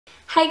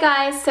Hey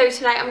guys, so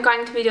today I'm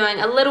going to be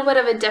doing a little bit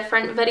of a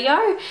different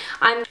video.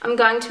 I'm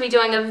going to be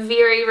doing a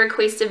very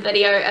requested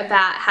video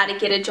about how to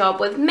get a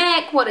job with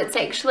Mac, what it's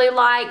actually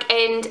like,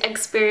 and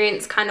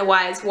experience kind of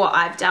wise what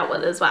I've dealt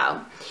with as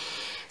well.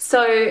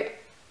 So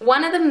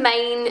one of the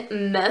main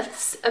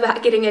myths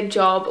about getting a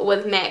job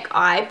with Mac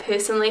I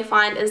personally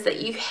find is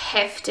that you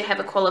have to have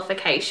a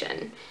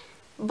qualification.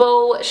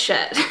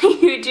 Bullshit.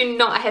 You do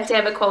not have to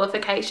have a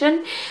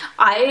qualification.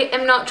 I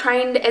am not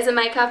trained as a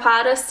makeup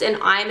artist, and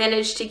I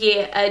managed to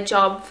get a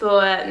job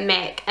for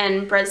Mac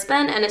in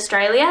Brisbane in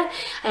Australia.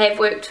 I have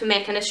worked for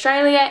Mac in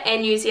Australia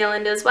and New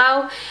Zealand as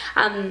well.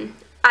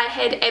 I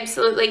had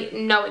absolutely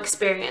no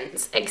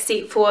experience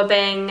except for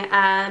being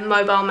a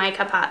mobile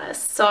makeup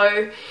artist.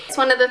 So it's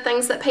one of the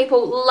things that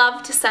people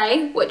love to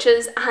say, which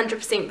is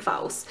 100%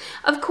 false.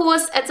 Of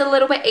course, it's a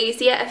little bit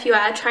easier if you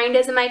are trained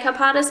as a makeup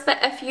artist, but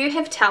if you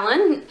have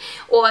talent,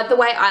 or the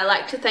way I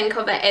like to think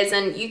of it as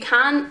in, you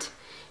can't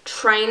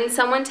train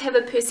someone to have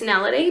a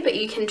personality, but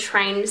you can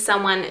train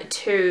someone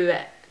to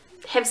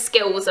have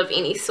skills of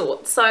any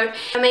sort. So,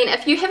 I mean,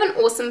 if you have an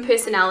awesome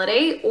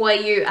personality or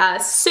you are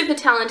super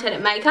talented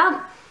at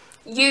makeup,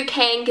 you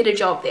can get a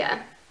job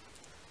there.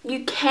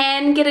 You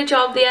can get a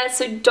job there,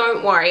 so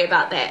don't worry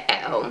about that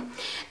at all.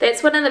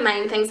 That's one of the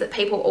main things that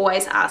people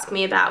always ask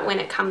me about when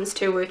it comes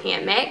to working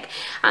at Mac.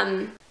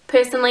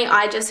 Personally,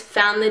 I just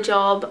found the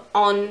job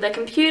on the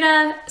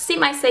computer, sent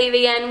my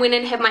CV in, went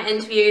and had my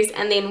interviews,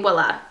 and then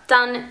voila,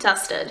 done,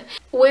 dusted.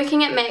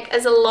 Working at Mac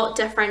is a lot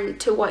different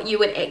to what you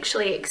would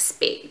actually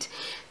expect.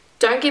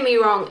 Don't get me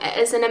wrong, it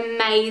is an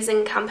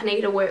amazing company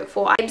to work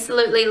for. I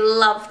absolutely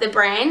love the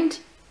brand.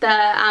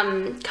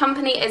 The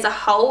company as a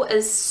whole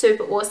is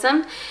super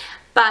awesome,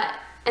 but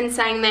in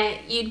saying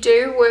that, you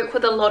do work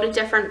with a lot of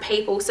different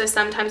people, so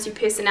sometimes your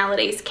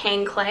personalities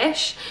can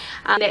clash.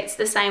 That's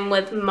the same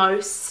with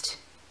most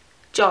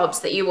jobs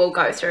that you will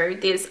go through.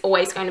 There's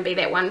always going to be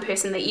that one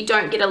person that you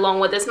don't get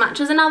along with as much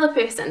as another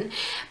person,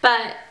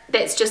 but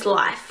that's just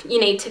life. You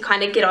need to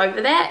kind of get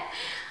over that.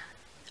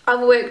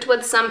 I've worked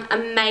with some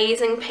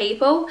amazing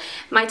people.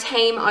 My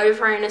team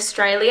over in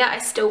Australia, I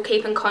still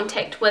keep in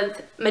contact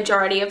with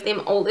majority of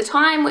them all the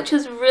time, which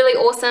is really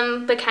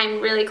awesome. Became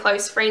really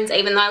close friends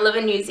even though I live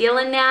in New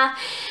Zealand now.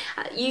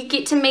 You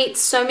get to meet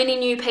so many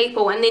new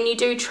people, and then you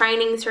do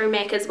training through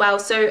Mac as well.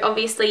 So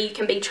obviously you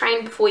can be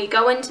trained before you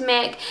go into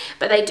Mac,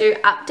 but they do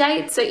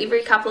updates. So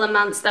every couple of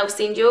months they'll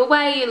send you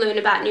away, you learn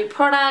about new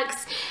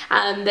products,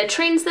 the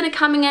trends that are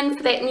coming in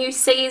for that new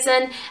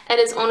season. It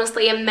is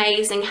honestly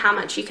amazing how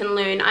much you can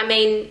learn. I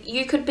mean,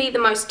 you could be the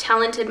most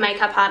talented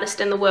makeup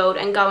artist in the world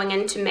and going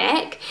into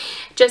Mac,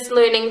 just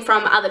learning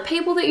from other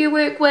people that you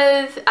work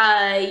with.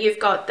 You've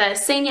got the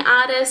senior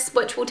artists,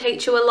 which will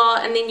teach you a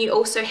lot, and then you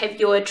also have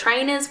your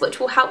trainers, which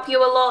will help you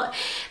a lot.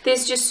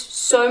 There's just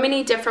so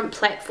many different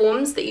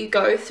platforms that you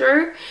go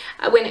through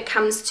when it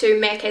comes to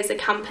Mac as a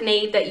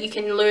company that you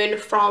can learn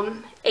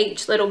from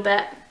each little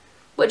bit,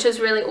 which is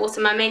really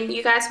awesome. I mean,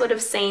 you guys would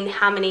have seen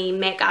how many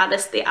Mac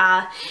artists there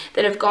are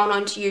that have gone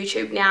onto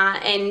YouTube now,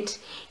 and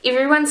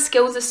everyone's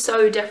skills are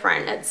so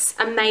different. It's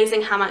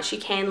amazing how much you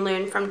can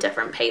learn from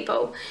different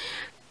people.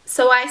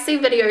 So I see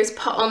videos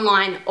put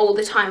online all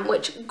the time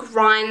which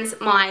grinds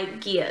my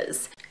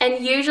gears.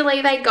 And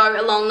usually they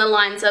go along the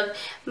lines of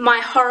my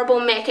horrible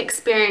Mac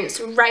experience,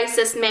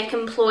 racist Mac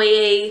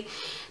employee,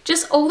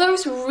 just all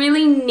those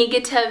really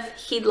negative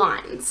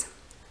headlines.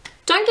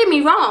 Don't get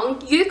me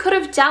wrong, you could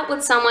have dealt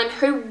with someone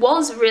who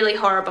was really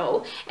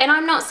horrible, and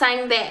I'm not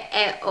saying that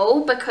at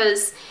all,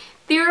 because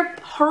there are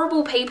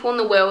horrible people in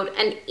the world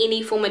in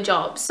any form of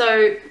job.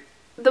 So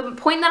the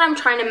point that I'm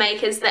trying to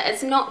make is that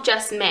it's not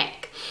just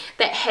Mac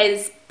that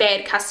has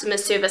bad customer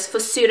service for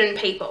certain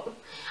people.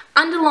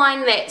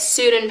 Underline that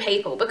certain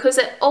people, because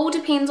it all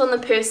depends on the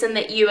person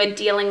that you are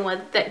dealing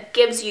with that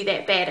gives you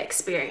that bad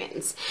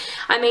experience.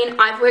 I mean,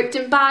 I've worked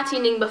in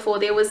bartending before.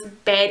 There was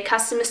bad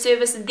customer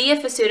service there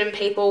for certain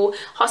people.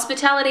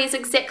 Hospitality is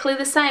exactly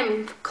the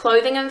same.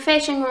 Clothing and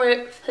fashion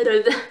retail.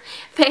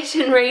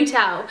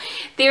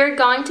 There are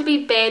going to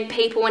be bad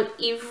people in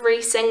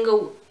every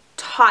single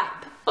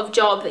type of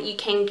job that you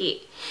can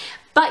get.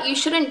 But you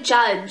shouldn't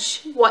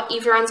judge what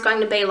everyone's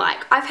going to be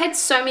like. I've had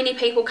so many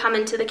people come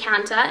into the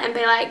counter and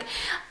be like,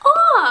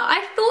 oh,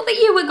 I thought that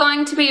you were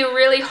going to be a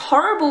really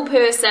horrible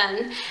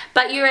person,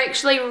 but you're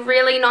actually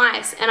really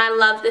nice and I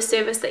love the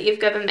service that you've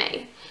given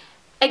me.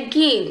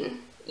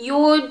 Again,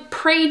 you're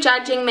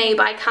prejudging me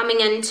by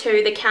coming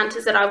into the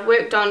counters that I've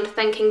worked on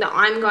thinking that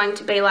I'm going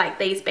to be like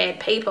these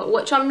bad people,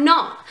 which I'm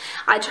not.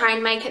 I try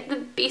and make it the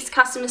best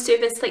customer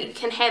service that you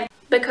can have,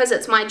 because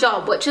it's my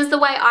job, which is the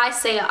way I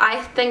see it.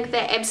 I think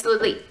that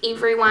absolutely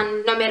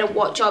everyone, no matter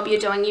what job you're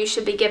doing, you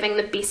should be giving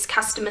the best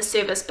customer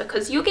service,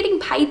 because you're getting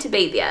paid to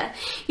be there.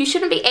 You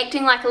shouldn't be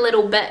acting like a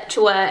little bitch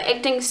or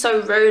acting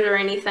so rude or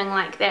anything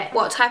like that.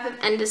 What type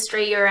of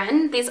industry you're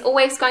in, there's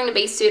always going to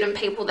be certain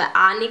people that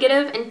are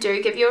negative and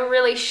do give you a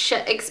really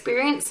shit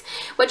experience,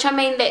 which, I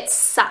mean, that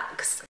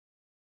sucks.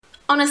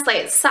 Honestly,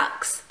 it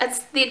sucks.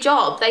 It's their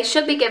job. They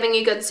should be giving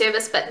you good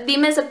service, but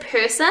them as a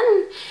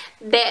person,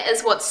 that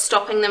is what's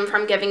stopping them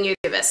from giving you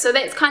service. So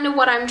that's kind of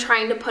what I'm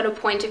trying to put a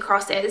point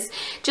across as.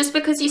 Just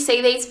because you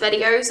see these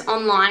videos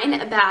online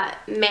about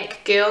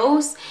Mac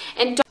girls,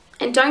 and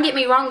don't get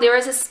me wrong, there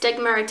is a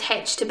stigma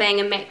attached to being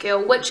a Mac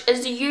girl, which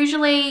is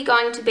usually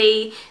going to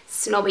be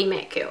snobby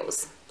Mac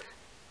girls.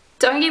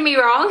 Don't get me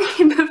wrong,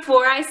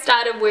 before I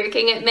started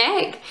working at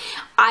Mac,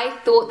 I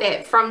thought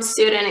that from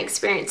certain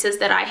experiences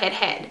that I had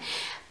had.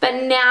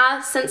 But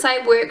now, since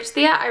I worked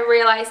there, I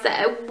realised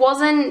that it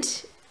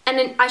wasn't,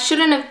 and I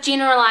shouldn't have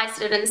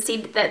generalised it and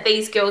said that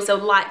these girls are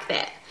like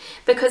that,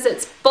 because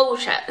it's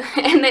bullshit,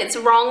 and that's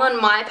wrong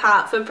on my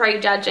part for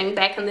prejudging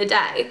back in the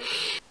day.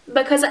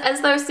 Because it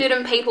is those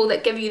certain people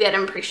that give you that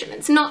impression.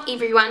 It's not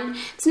everyone,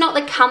 it's not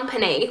the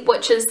company,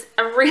 which is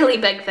a really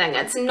big thing.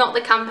 It's not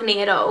the company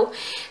at all.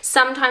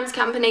 Sometimes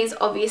companies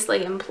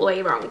obviously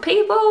employ wrong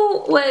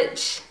people,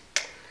 which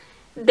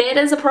that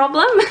is a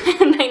problem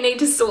and they need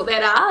to sort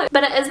that out.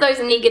 But it is those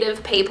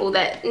negative people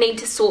that need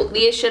to sort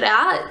their shit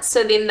out,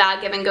 so then they're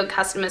giving good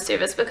customer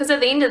service, because at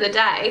the end of the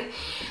day,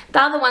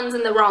 they're the ones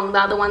in the wrong.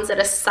 They're the ones that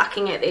are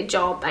sucking at their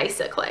job,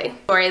 basically.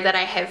 The story that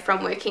I have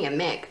from working at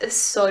Mac is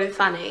so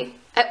funny.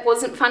 It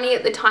wasn't funny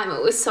at the time,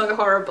 it was so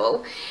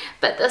horrible.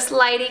 But this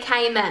lady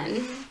came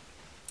in.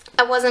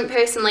 It wasn't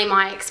personally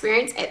my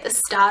experience at the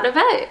start of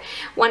it.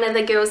 One of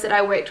the girls that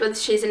I worked with,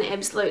 she's an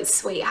absolute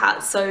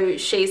sweetheart, so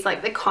she's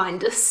like the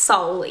kindest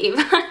soul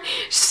ever.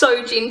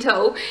 So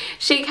gentle.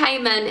 She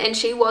came in and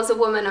she was a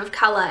woman of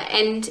colour,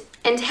 and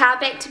how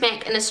Back to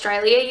Mac in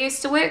Australia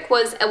used to work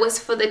was it was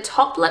for the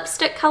top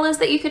lipstick colours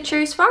that you could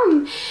choose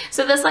from.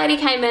 So this lady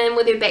came in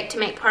with her Back to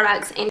Mac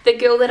products, and the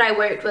girl that I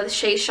worked with,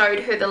 she showed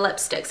her the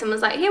lipsticks and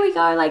was like, here we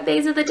go, like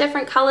these are the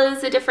different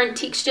colours, the different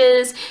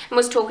textures, and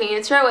was talking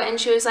her through it. And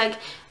she was like,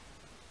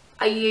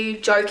 are you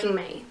joking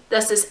me?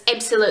 This is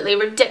absolutely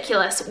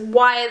ridiculous.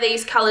 Why are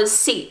these colours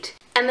set?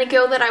 And the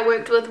girl that I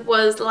worked with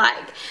was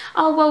like,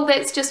 oh well,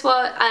 that's just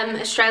what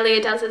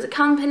Australia does as a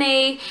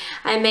company.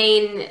 I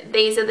mean,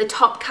 these are the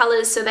top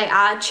colours, so they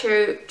are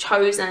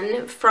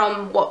chosen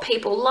from what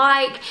people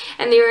like,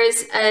 and there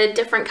is a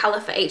different colour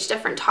for each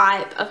different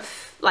type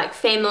of like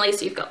family.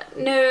 So you've got like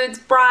nudes,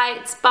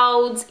 brights,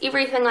 bolds,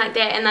 everything like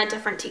that, and they're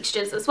different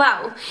textures as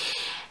well.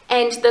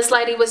 And this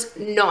lady was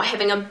not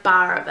having a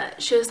bar of it.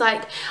 She was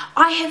like,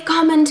 I have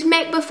come into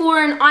Mac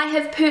before and I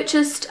have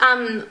purchased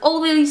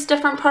all these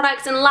different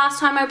products, and last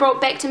time I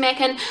brought Back to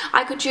Mac in,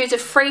 I could choose a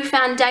free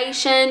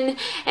foundation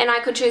and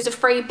I could choose a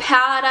free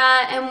powder,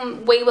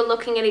 and we were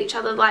looking at each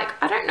other like,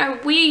 I don't know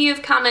where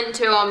you've come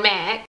into on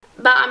Mac,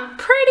 but I'm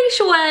pretty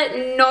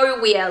sure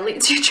nowhere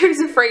lets you choose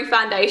a free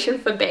foundation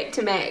for Back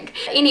to Mac.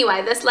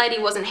 Anyway, this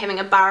lady wasn't having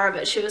a bar of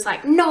it. She was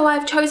like, no,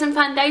 I've chosen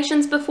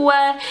foundations before,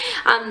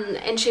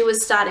 and she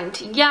was starting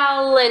to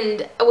yell,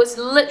 and it was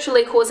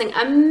literally causing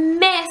a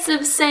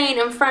massive scene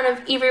in front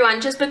of everyone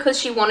just because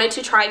she wanted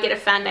to try and get a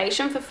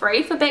foundation for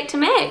free for Back to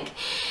Mac.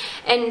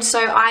 And so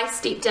I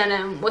stepped in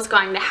and was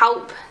going to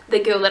help the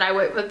girl that I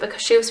worked with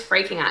because she was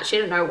freaking out. She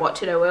didn't know what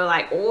to do. We were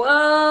like,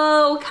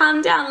 whoa,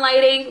 calm down,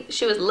 lady.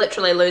 She was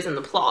literally losing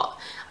the plot.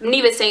 I've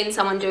never seen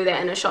someone do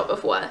that in a shop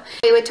before.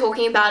 We were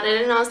talking about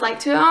it and I was like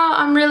to her, oh,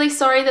 I'm really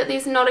sorry that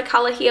there's not a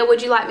colour here.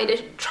 Would you like me to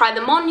try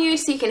them on you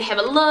so you can have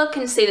a look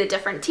and see the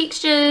different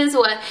textures?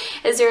 Or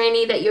is there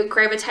any that you're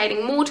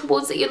gravitating more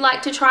towards that you'd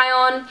like to try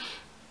on?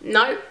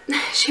 No,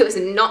 she was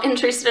not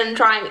interested in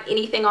trying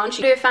anything on.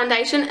 She did her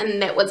foundation and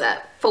that was it,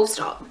 full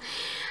stop.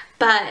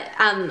 But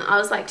I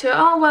was like to her,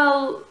 oh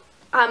well,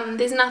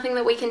 there's nothing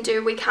that we can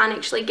do. We can't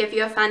actually give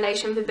you a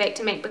foundation for Back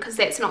to Mac because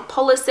that's not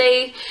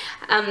policy,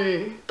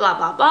 blah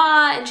blah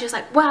blah. And she was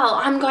like, well,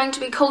 I'm going to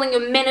be calling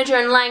your manager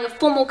and laying a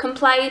formal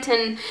complaint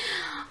and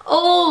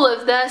all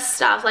of this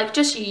stuff, like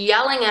just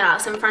yelling at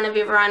us in front of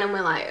everyone. And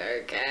we're like,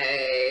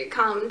 okay,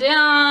 calm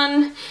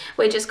down.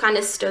 We just kind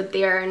of stood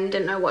there and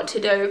didn't know what to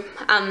do,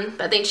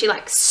 but then she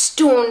like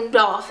stormed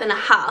off in a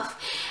huff,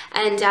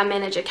 and our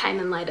manager came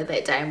in later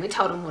that day and we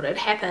told him what had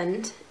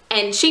happened.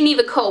 And she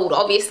never called,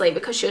 obviously,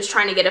 because she was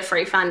trying to get a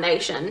free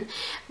foundation,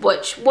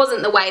 which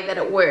wasn't the way that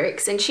it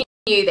works, and she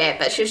knew that,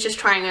 but she was just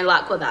trying her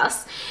luck with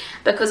us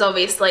because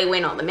obviously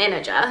we're not the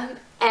manager.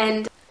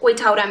 And we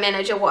told our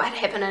manager what had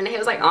happened and he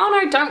was like, oh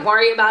no, don't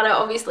worry about it,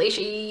 obviously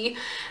she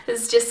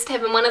is just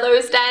having one of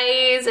those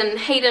days, and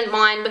he didn't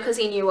mind because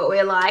he knew what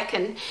we're like.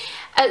 And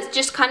it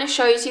just kind of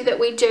shows you that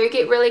we do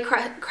get really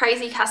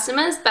crazy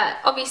customers, but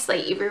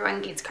obviously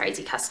everyone gets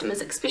crazy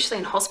customers, especially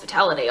in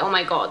hospitality. Oh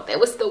my god, that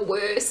was the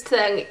worst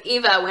thing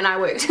ever when I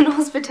worked in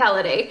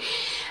hospitality.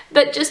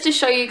 But just to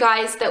show you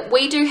guys that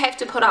we do have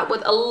to put up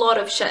with a lot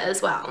of shit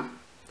as well.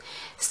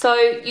 So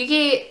you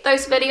get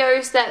those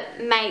videos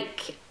that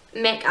make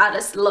Mac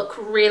artists look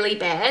really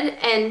bad,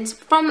 and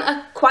from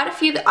quite a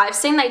few that I've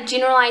seen, they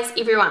generalize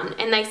everyone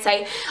and they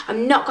say,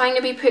 I'm not going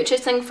to be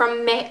purchasing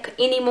from Mac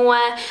anymore,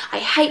 I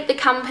hate the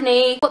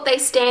company, what they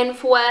stand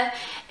for.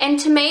 And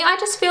to me, I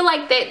just feel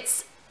like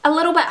that's a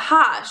little bit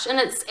harsh, and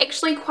it's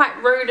actually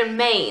quite rude and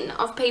mean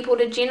of people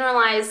to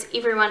generalize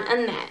everyone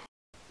in that.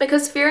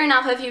 Because fair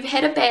enough, if you've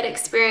had a bad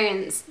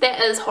experience,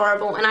 that is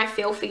horrible and I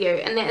feel for you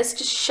and that is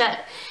just shit.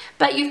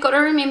 But you've got to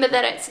remember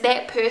that it's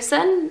that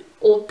person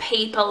or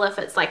people, if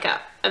it's like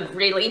a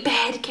really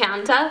bad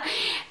counter,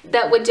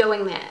 that were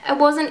doing that. It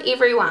wasn't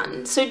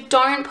everyone. So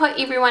don't put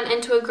everyone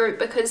into a group,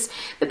 because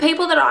the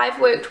people that I've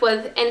worked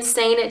with and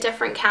seen at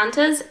different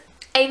counters,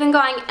 even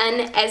going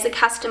in as a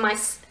customer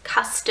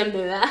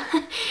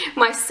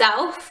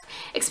myself,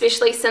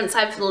 especially since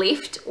I've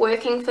left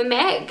working for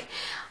MAC,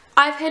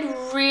 I've had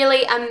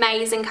really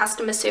amazing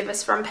customer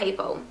service from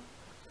people.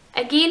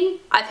 Again,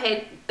 I've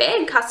had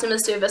bad customer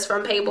service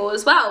from people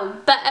as well,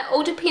 but it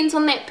all depends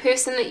on that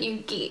person that you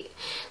get.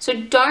 So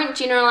don't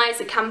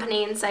generalize a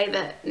company and say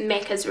that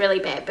MAC is really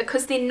bad,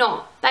 because they're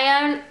not. They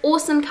are an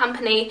awesome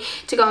company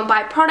to go and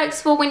buy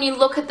products for when you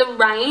look at the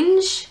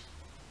range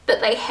that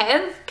they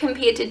have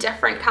compared to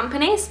different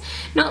companies.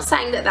 Not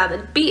saying that they're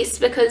the best,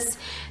 because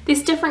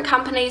there's different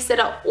companies that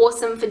are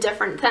awesome for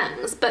different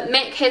things, but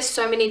MAC has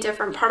so many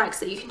different products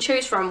that you can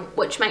choose from,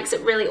 which makes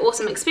it really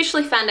awesome,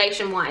 especially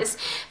foundation wise.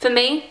 For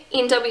me,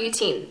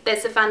 NW10,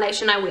 that's the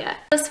foundation I wear.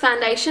 This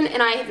foundation,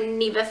 and I have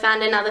never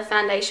found another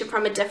foundation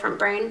from a different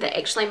brand that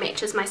actually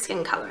matches my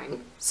skin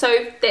colouring,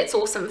 so that's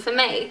awesome for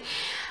me.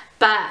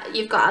 But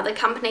you've got other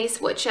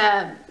companies which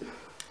are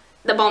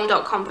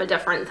thebomb.com for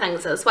different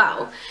things as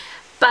well.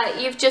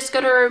 But you've just got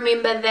to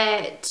remember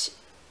that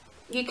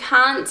you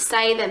can't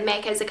say that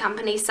MAC as a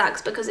company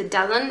sucks, because it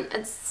doesn't.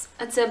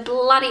 It's a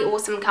bloody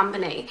awesome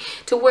company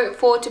to work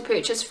for, to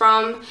purchase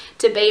from,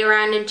 to be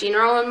around in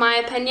general, in my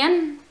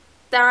opinion.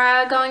 There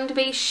are going to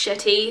be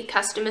shitty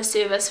customer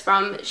service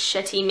from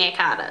shitty MAC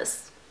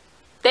artists.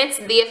 That's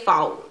their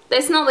fault.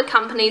 That's not the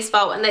company's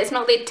fault, and that's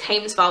not their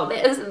team's fault.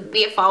 That is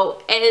their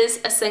fault as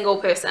a single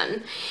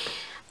person.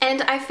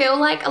 And I feel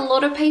like a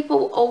lot of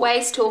people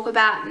always talk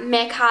about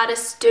MAC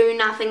artists do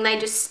nothing, they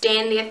just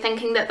stand there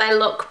thinking that they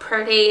look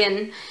pretty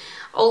and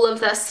all of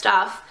this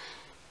stuff.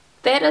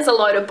 That is a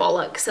load of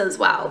bollocks as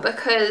well,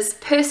 because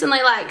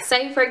personally, like,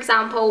 say for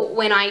example,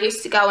 when I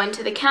used to go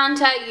into the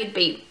counter, you'd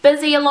be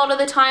busy a lot of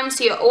the time,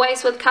 so you're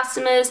always with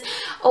customers,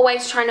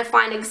 always trying to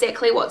find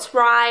exactly what's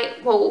right.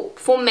 Well,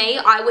 for me,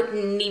 I would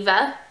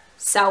never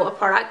sell a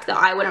product that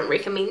I wouldn't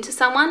recommend to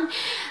someone.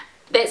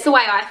 That's the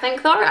way I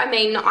think though. I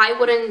mean, I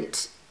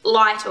wouldn't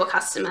lie to a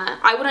customer.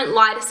 I wouldn't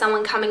lie to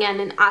someone coming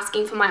in and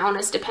asking for my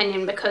honest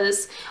opinion,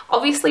 because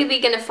obviously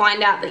they're going to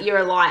find out that you're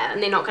a liar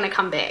and they're not going to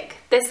come back.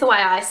 That's the way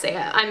I see it.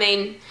 I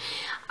mean,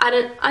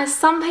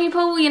 some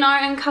people, you know,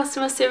 in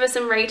customer service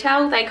and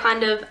retail, they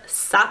kind of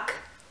suck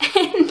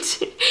and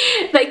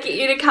they get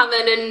you to come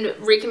in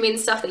and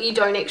recommend stuff that you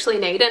don't actually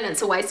need, and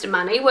it's a waste of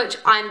money, which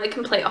I'm the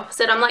complete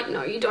opposite. I'm like,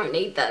 no, you don't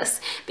need this,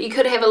 but you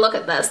could have a look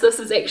at this. This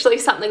is actually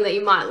something that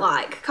you might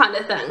like, kind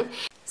of thing.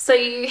 So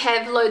you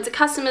have loads of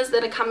customers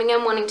that are coming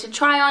in wanting to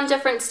try on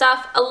different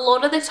stuff. A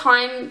lot of the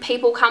time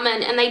people come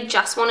in and they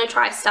just want to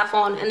try stuff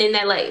on and then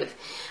they leave,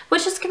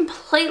 which is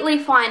completely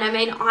fine. I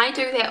mean, I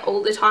do that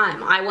all the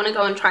time. I want to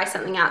go and try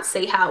something out,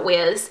 see how it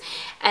wears,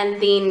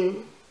 and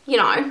then, you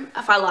know,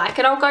 if I like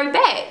it, I'll go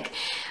back.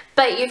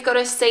 But you've got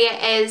to see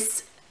it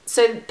as,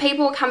 so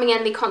people are coming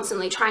in, they're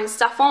constantly trying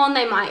stuff on,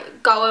 they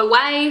might go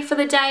away for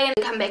the day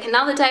and come back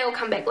another day or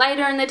come back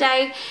later in the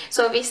day.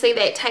 So obviously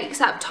that takes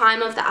up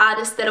time of the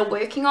artists that are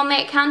working on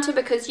that counter,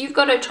 because you've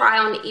got to try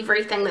on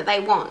everything that they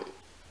want.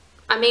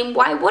 I mean,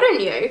 why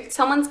wouldn't you?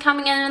 Someone's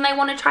coming in and they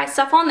want to try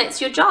stuff on,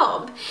 that's your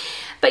job.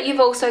 But you've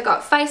also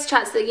got face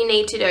charts that you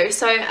need to do.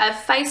 So a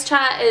face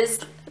chart is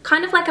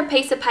kind of like a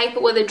piece of paper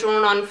with a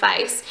drawn on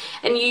face,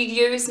 and you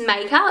use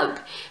makeup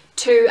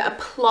to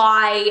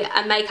apply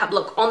a makeup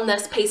look on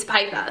this piece of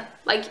paper.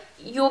 Like,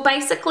 you're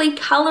basically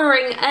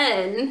colouring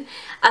in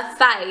a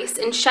face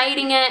and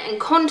shading it and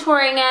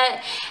contouring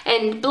it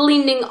and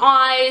blending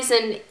eyes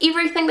and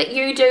everything that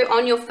you do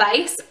on your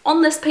face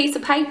on this piece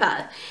of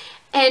paper.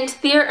 And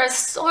there are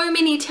so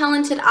many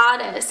talented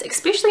artists,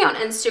 especially on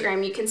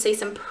Instagram. You can see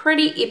some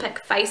pretty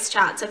epic face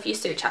charts if you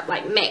search up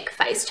like MAC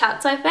face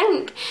charts, I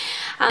think.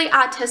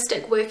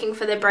 Artistic working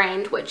for the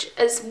brand, which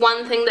is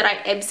one thing that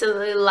I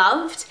absolutely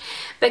loved,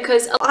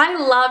 because I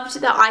loved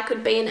that I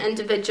could be an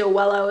individual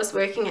while I was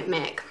working at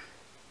MAC.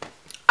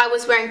 I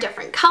was wearing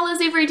different colours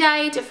every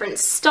day, different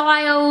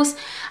styles.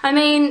 I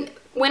mean,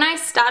 when I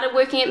started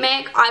working at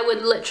MAC, I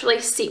would literally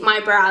set my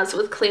brows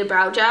with clear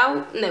brow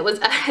gel, and that was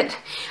it.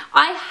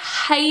 I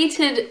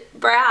hated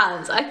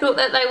brows. I thought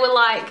that they were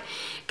like,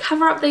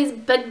 cover up these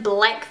big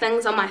black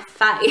things on my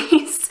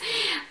face.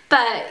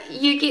 But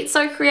you get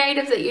so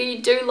creative that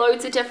you do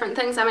loads of different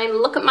things. I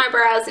mean, look at my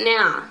brows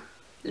now.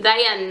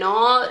 They are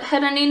not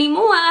hidden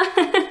anymore.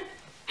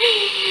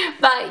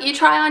 But you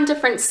try on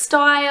different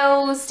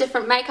styles,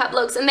 different makeup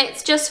looks, and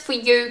that's just for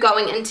you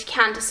going into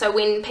counter, so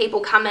when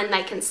people come in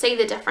they can see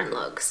the different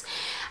looks.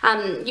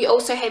 You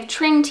also have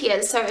trend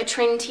tiers. So a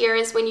trend tier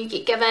is when you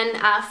get given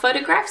a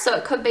photograph, so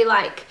it could be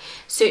like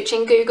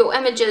searching Google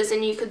Images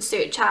and you could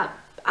search up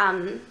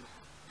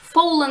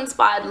fall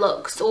inspired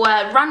looks or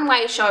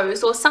runway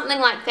shows or something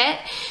like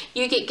that.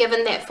 You get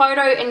given that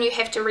photo and you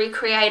have to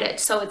recreate it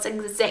so it's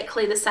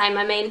exactly the same.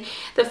 I mean,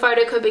 the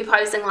photo could be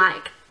posing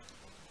like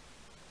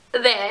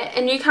that,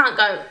 and you can't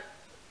go,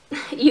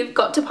 you've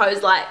got to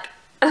pose like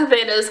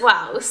that as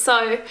well.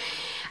 So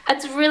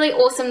It's really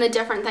awesome the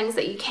different things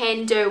that you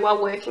can do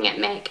while working at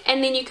MAC.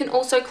 And then you can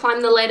also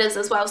climb the ladders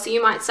as well. So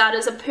you might start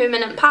as a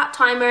permanent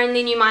part-timer, and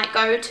then you might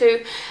go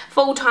to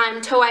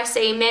full-time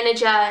 2IC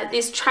manager.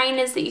 There's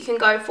trainers that you can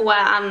go for,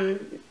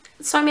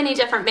 so many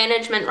different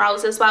management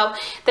roles as well.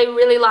 They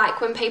really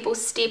like when people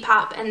step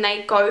up and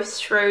they go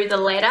through the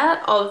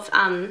ladder of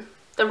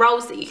the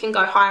roles that you can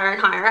go higher and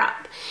higher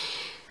up.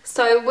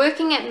 So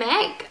working at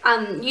MAC,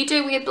 you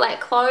do wear black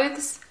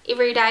clothes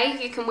every day.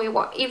 You can wear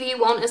whatever you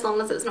want as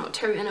long as it's not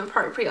too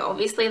inappropriate.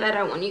 Obviously they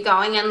don't want you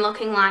going in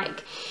looking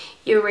like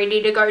you're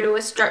ready to go to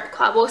a strip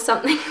club or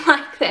something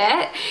like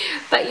that,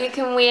 but you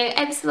can wear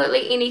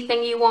absolutely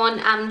anything you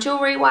want.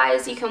 Jewelry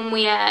wise, you can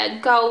wear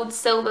gold,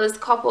 silvers,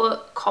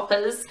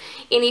 coppers,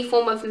 any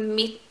form of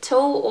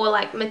metal or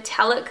like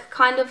metallic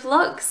kind of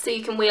look. So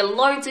you can wear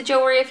loads of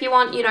jewelry if you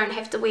want. You don't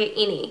have to wear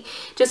any,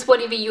 just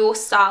whatever your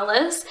style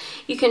is.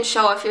 You can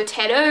show off your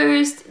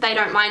tattoos. They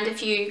don't mind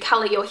if you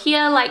color your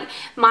hair. Like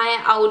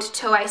my old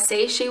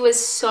 2IC, she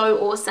was so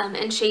awesome,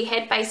 and she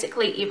had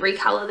basically every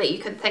color that you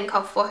could think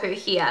of for her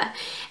hair.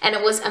 And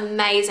it was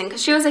amazing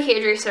because she was a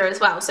hairdresser as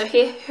well, so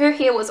her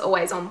hair was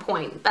always on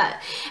point. But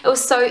it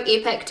was so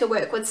epic to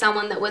work with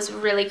someone that was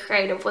really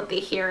creative with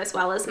their hair as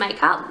well as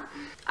makeup.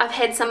 I've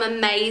had some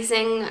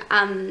amazing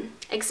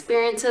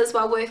experiences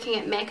while working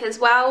at MAC as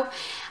well.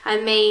 I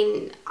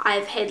mean,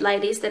 I've had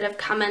ladies that have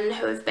come in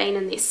who have been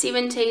in their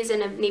 70s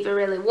and have never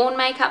really worn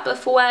makeup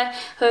before,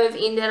 who have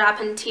ended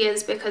up in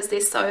tears because they're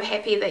so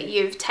happy that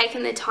you've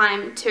taken the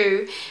time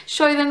to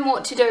show them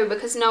what to do,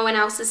 because no one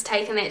else has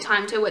taken that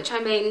time to, which I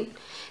mean,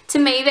 to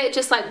me that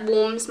just like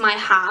warms my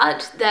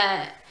heart,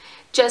 that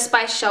just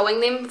by showing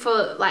them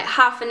for like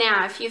half an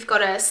hour, if you've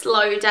got a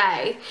slow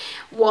day,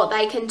 what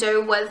they can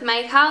do with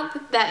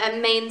makeup, that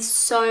it means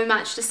so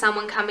much to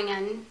someone coming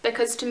in.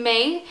 Because to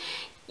me,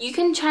 you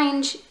can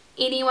change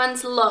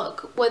anyone's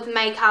look with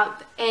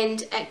makeup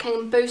and it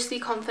can boost their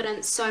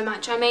confidence so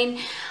much. I mean,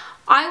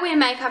 I wear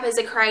makeup as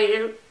a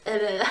creative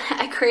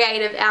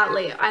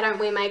outlet. I don't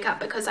wear makeup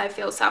because I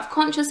feel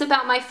self-conscious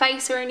about my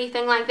face or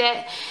anything like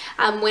that.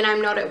 When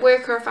I'm not at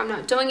work or if I'm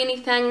not doing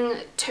anything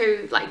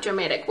too like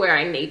dramatic where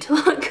I need to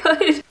look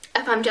good.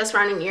 If I'm just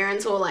running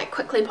errands or like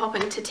quickly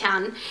popping to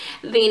town,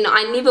 then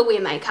I never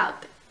wear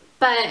makeup.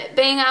 But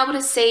being able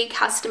to see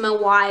customer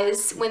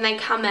wise when they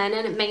come in,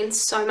 and it means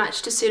so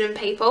much to certain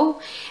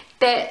people,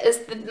 that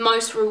is the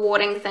most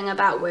rewarding thing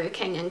about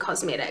working in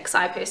cosmetics,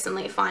 I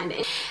personally find.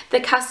 The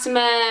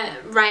customer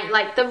range,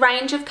 like the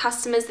range of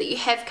customers that you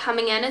have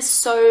coming in is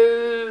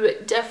so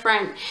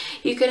different.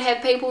 You could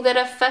have people that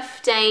are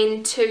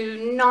 15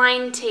 to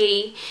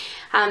 90,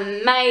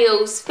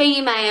 males,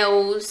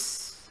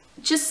 females,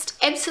 just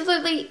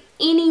absolutely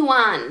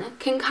anyone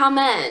can come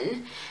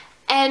in.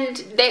 And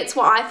that's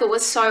what I thought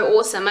was so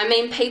awesome. I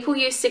mean, people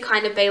used to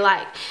kind of be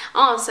like,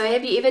 oh, so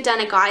have you ever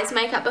done a guy's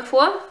makeup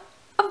before?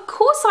 Of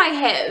course I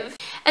have.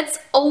 It's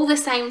all the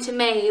same to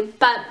me,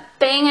 but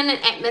being in an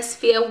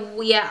atmosphere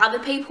where other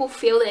people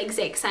feel the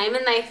exact same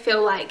and they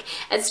feel like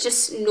it's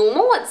just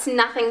normal, it's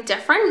nothing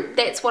different,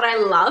 that's what I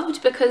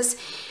loved. Because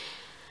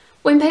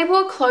when people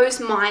are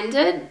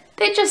closed-minded,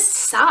 that just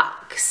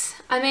sucks.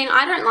 I mean,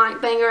 I don't like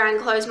being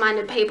around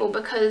closed-minded people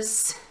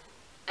because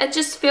it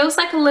just feels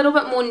like a little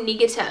bit more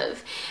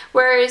negative.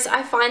 Whereas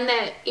I find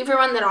that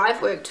everyone that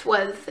I've worked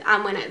with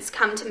when it's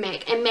come to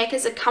MAC, and MAC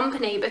is a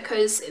company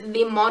because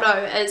their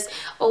motto is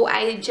all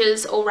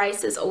ages, all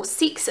races, all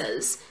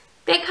sexes.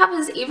 That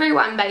covers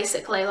everyone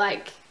basically.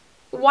 Like,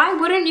 why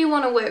wouldn't you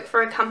want to work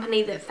for a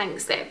company that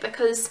thinks that?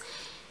 Because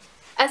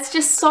it's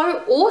just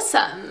so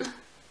awesome.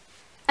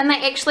 And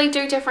they actually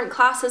do different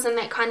classes and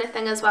that kind of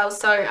thing as well.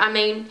 So, I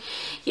mean,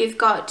 you've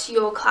got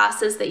your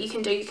classes that you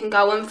can do. You can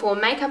go in for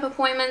makeup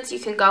appointments. You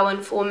can go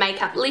in for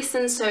makeup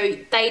lessons. So,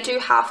 they do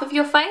half of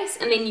your face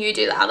and then you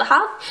do the other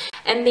half.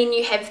 And then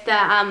you have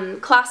the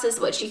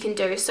classes which you can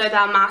do. So,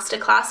 they're master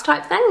class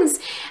type things.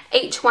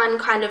 Each one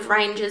kind of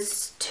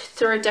ranges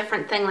through a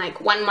different thing.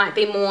 Like, one might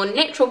be more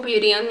natural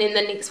beauty and then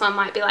the next one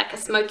might be like a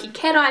smoky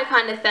cat eye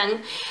kind of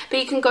thing. But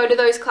you can go to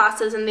those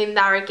classes and then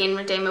they're again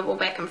redeemable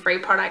back in free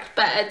product.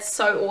 But it's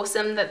so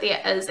awesome that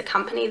there is a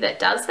company that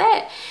does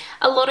that.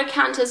 A lot of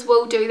counters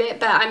will do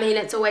that, but I mean,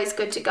 it's always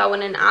good to go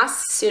in and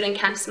ask. Certain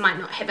counters might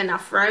not have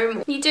enough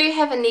room. You do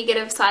have a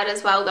negative side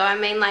as well though. I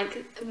mean,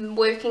 like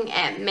working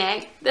at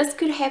MAC, this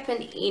could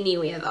happen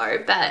anywhere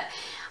though, but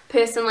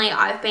personally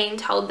I've been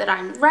told that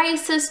I'm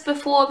racist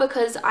before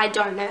because I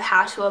don't know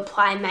how to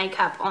apply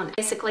makeup on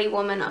basically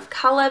women of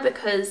colour,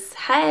 because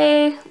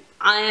hey,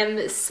 I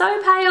am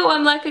so pale,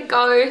 I'm like a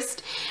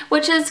ghost,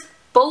 which is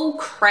bull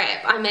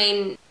crap. I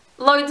mean,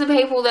 loads of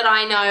people that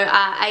I know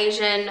are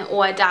Asian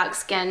or dark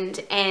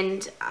skinned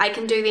and I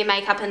can do their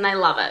makeup and they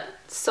love it.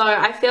 So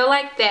I feel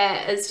like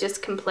that is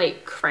just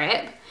complete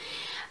crap.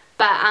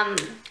 But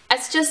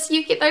it's just,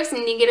 you get those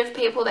negative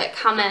people that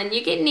come in.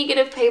 You get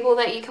negative people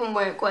that you can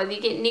work with.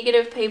 You get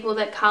negative people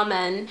that come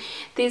in.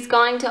 There's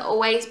going to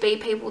always be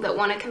people that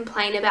want to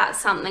complain about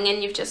something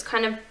and you've just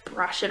kind of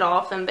brush it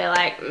off and be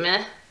like,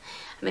 meh.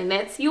 I mean,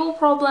 that's your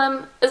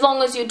problem, as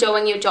long as you're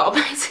doing your job,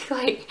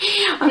 basically.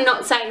 I'm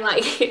not saying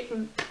like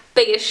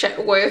be a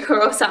shit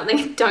worker or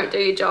something, don't do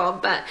your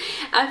job. But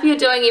if you're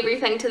doing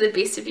everything to the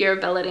best of your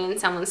ability and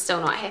someone's still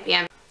not happy,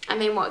 I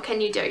mean, what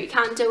can you do? You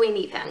can't do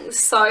anything.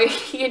 So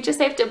you just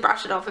have to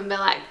brush it off and be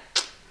like,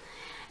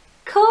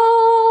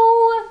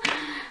 cool.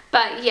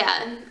 But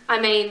yeah,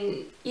 I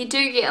mean, you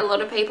do get a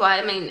lot of people,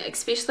 I mean,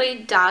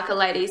 especially darker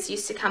ladies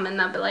used to come in,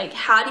 they'll be like,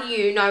 how do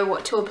you know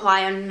what to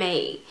apply on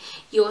me?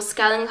 Your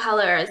skin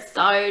color is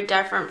so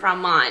different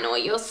from mine, or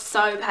you're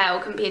so pale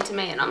compared to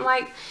me. And I'm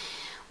like,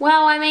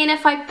 well, I mean,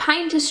 if I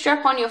paint a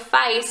strip on your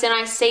face and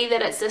I see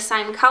that it's the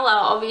same color,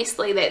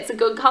 obviously that's a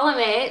good color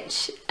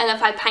match. And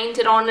if I paint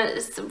it on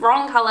it's the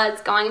wrong color,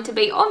 it's going to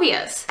be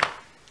obvious.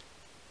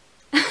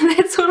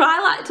 That's what I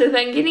like to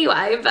think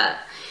anyway, but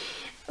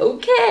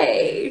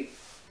okay.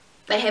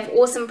 They have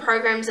awesome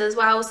programs as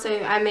well.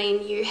 So I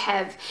mean, you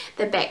have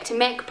the Back to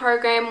Mac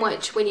program,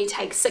 which when you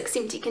take 6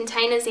 empty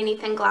containers,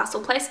 anything glass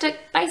or plastic,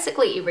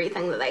 basically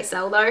everything that they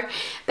sell though,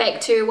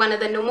 back to one of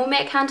the normal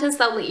Mac counters,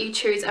 they'll let you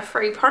choose a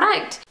free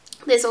product.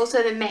 There's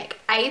also the Mac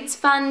AIDS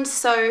Fund,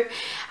 so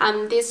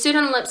there's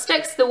certain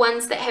lipsticks, the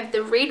ones that have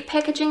the red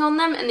packaging on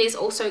them, and there's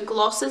also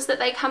glosses that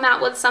they come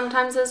out with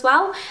sometimes as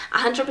well.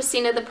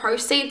 100% of the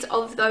proceeds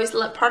of those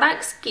lip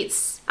products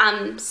gets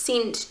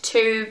sent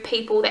to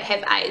people that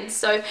have AIDS,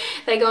 so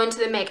they go into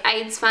the Mac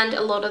AIDS Fund.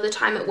 A lot of the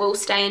time it will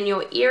stay in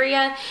your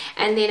area,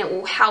 and then it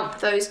will help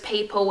those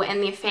people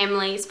and their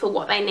families for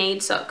what they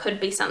need. So it could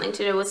be something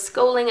to do with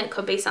schooling, it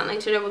could be something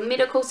to do with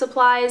medical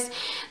supplies.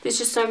 There's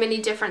just so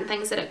many different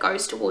things that it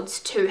goes towards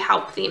to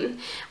help them,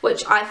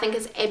 which I think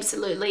is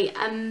absolutely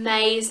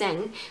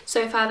amazing.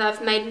 So far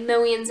they've made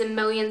millions and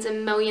millions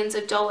and millions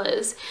of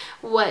dollars,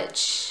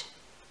 which,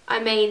 I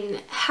mean,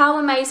 how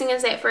amazing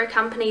is that for a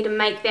company to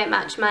make that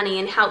much money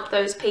and help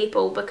those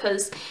people,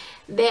 because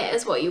that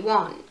is what you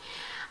want.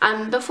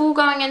 Before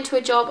going into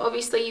a job,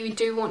 obviously you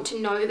do want to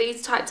know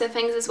these types of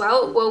things as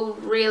well. It will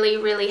really,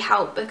 really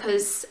help,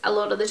 because a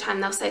lot of the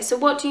time they'll say, so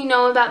what do you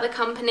know about the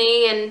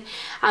company, and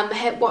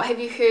what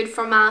have you heard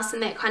from us,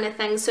 and that kind of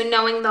thing. So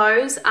knowing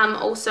those,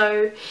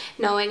 also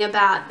knowing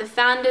about the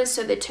founders,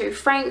 so the two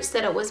Franks,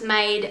 that it was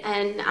made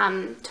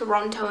in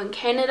Toronto in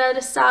Canada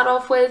to start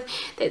off with.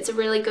 That's a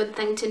really good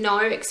thing to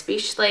know,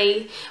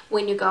 especially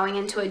when you're going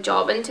into a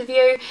job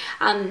interview.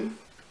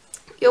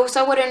 You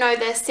also want to know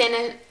the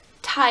sanitization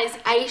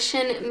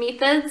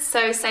methods.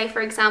 So say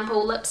for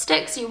example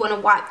lipsticks, you want to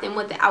wipe them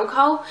with the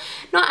alcohol,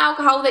 not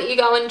alcohol that you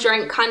go and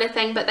drink kind of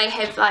thing, but they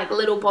have like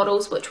little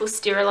bottles which will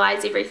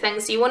sterilize everything.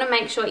 So you want to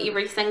make sure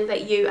everything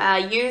that you are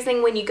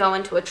using when you go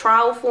into a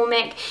trial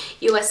format,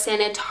 you are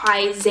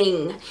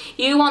sanitizing.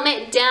 You want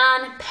that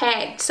down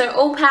packed. So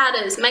all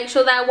powders, make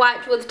sure they're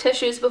wiped with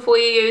tissues before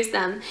you use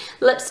them.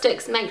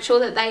 Lipsticks, make sure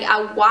that they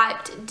are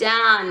wiped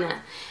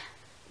down,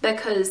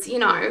 because, you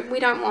know, we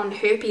don't want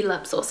herpy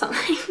lips or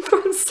something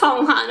from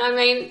someone. I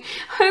mean,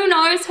 who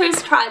knows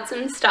who's tried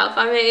some stuff.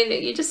 I mean,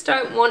 you just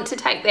don't want to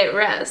take that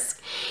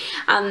risk.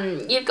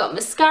 You've got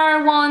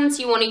mascara wands.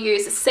 You want to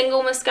use a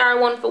single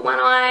mascara wand for one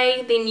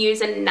eye, then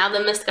use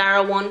another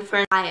mascara wand for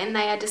an eye, and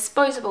they are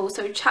disposable,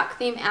 so chuck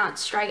them out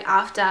straight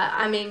after.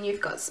 I mean, you've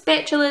got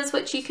spatulas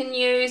which you can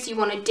use. You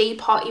want to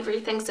depot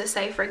everything, so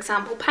say for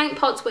example paint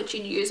pots which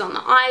you'd use on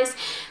the eyes.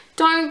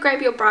 Don't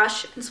grab your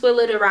brush and swirl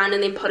it around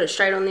and then put it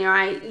straight on there.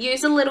 Eye.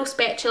 Use a little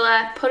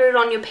spatula, put it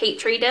on your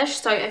petri dish.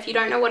 So if you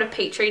don't know what a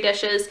petri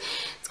dish is,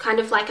 it's kind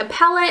of like a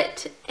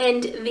palette,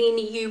 and then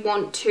you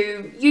want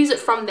to use it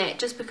from that,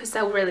 just because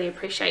they'll really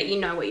appreciate you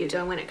know what you're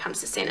doing when it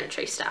comes to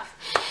sanitary stuff.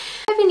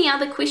 If you have any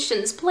other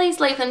questions, please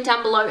leave them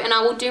down below and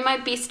I will do my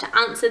best to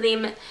answer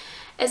them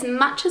as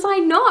much as I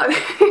know.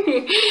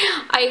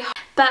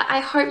 But I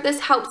hope this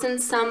helps in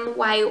some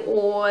way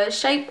or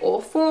shape or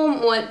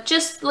form, or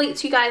just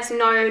lets you guys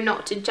know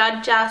not to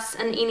judge us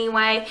in any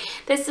way.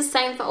 That's the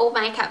same for all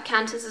makeup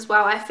counters as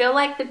well. I feel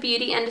like the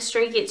beauty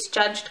industry gets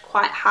judged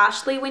quite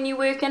harshly when you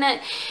work in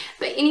it.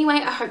 But anyway,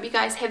 I hope you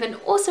guys have an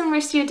awesome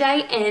rest of your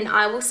day, and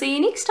I will see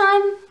you next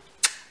time.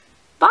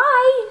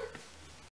 Bye!